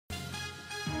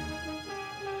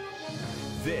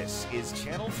This is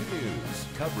Channel 2 News,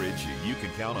 coverage you can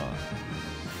count on.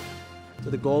 So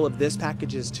the goal of this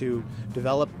package is to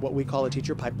develop what we call a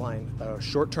teacher pipeline.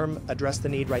 Short-term, address the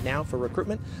need right now for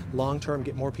recruitment. Long-term,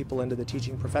 get more people into the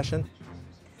teaching profession.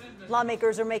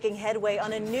 Lawmakers are making headway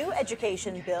on a new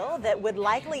education bill that would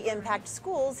likely impact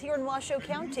schools here in Washoe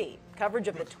County. Coverage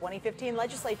of the 2015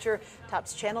 legislature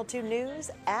tops Channel 2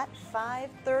 News at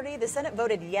 5:30. The Senate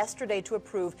voted yesterday to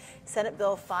approve Senate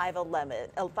Bill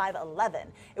 511.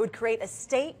 It would create a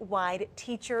statewide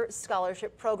teacher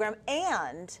scholarship program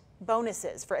and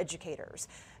bonuses for educators.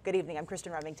 Good evening, I'm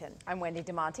Kristen Remington. I'm Wendy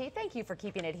DeMonte. Thank you for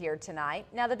keeping it here tonight.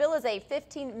 Now, the bill is a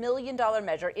 $15 million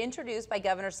measure introduced by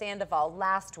Governor Sandoval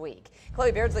last week.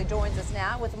 Chloe Beardsley joins us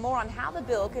now with more on how the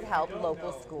bill could help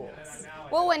local schools.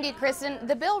 Well, Wendy, Kristen,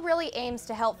 the bill really aims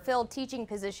to help fill teaching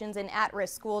positions in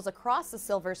at-risk schools across the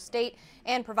Silver State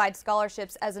and provide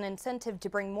scholarships as an incentive to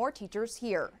bring more teachers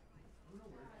here.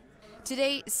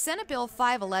 Today, Senate Bill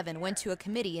 511 went to a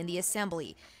committee in the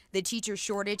Assembly. The teacher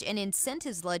shortage and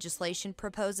incentives legislation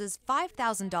proposes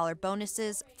 $5,000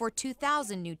 bonuses for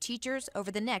 2,000 new teachers over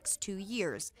the next 2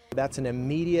 years. That's an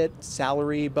immediate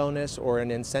salary bonus or an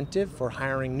incentive for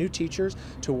hiring new teachers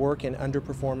to work in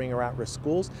underperforming or at-risk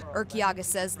schools. Urquiaga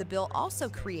says the bill also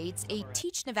creates a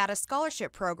Teach Nevada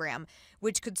scholarship program,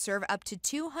 which could serve up to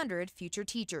 200 future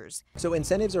teachers. So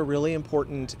incentives are really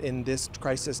important in this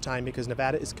crisis time because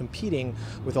Nevada is competing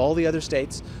with all the other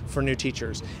states for new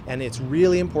teachers, and it's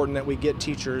really important that we get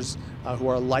teachers who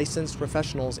are licensed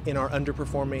professionals in our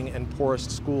underperforming and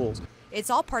poorest schools. It's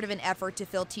all part of an effort to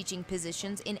fill teaching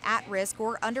positions in at-risk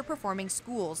or underperforming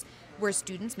schools, where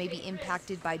students may be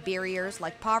impacted by barriers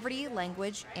like poverty,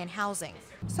 language, and housing.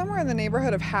 Somewhere in the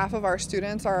neighborhood of half of our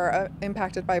students are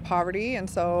impacted by poverty, and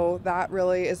so that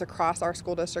really is across our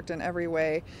school district in every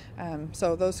way.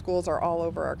 So those schools are all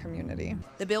over our community.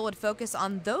 The bill would focus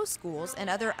on those schools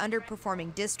and other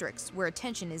underperforming districts where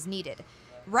attention is needed.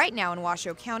 Right now in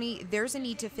Washoe County, there's a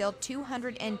need to fill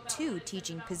 202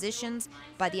 teaching positions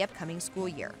by the upcoming school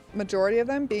year. Majority of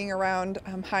them being around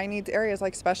high needs areas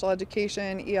like special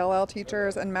education, ELL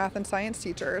teachers, and math and science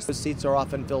teachers. Those seats are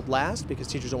often filled last because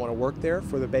teachers don't want to work there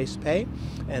for the base pay,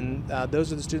 and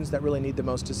those are the students that really need the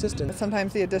most assistance.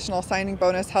 Sometimes the additional signing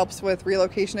bonus helps with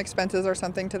relocation expenses or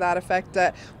something to that effect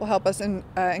that will help us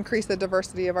increase the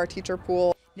diversity of our teacher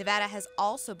pool. Nevada has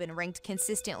also been ranked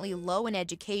consistently low in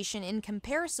education in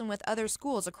comparison with other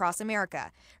schools across America.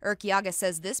 Urquiaga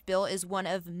says this bill is one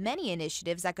of many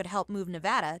initiatives that could help move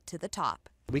Nevada to the top.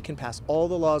 We can pass all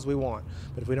the laws we want,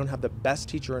 but if we don't have the best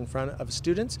teacher in front of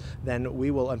students, then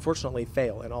we will unfortunately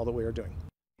fail in all that we are doing.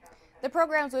 The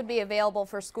programs would be available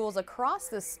for schools across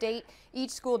the state. Each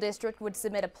school district would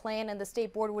submit a plan and the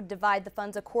state board would divide the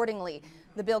funds accordingly.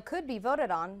 The bill could be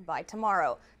voted on by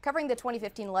tomorrow. Covering the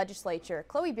 2015 legislature,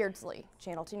 Chloe Beardsley,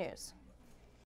 Channel 2 News.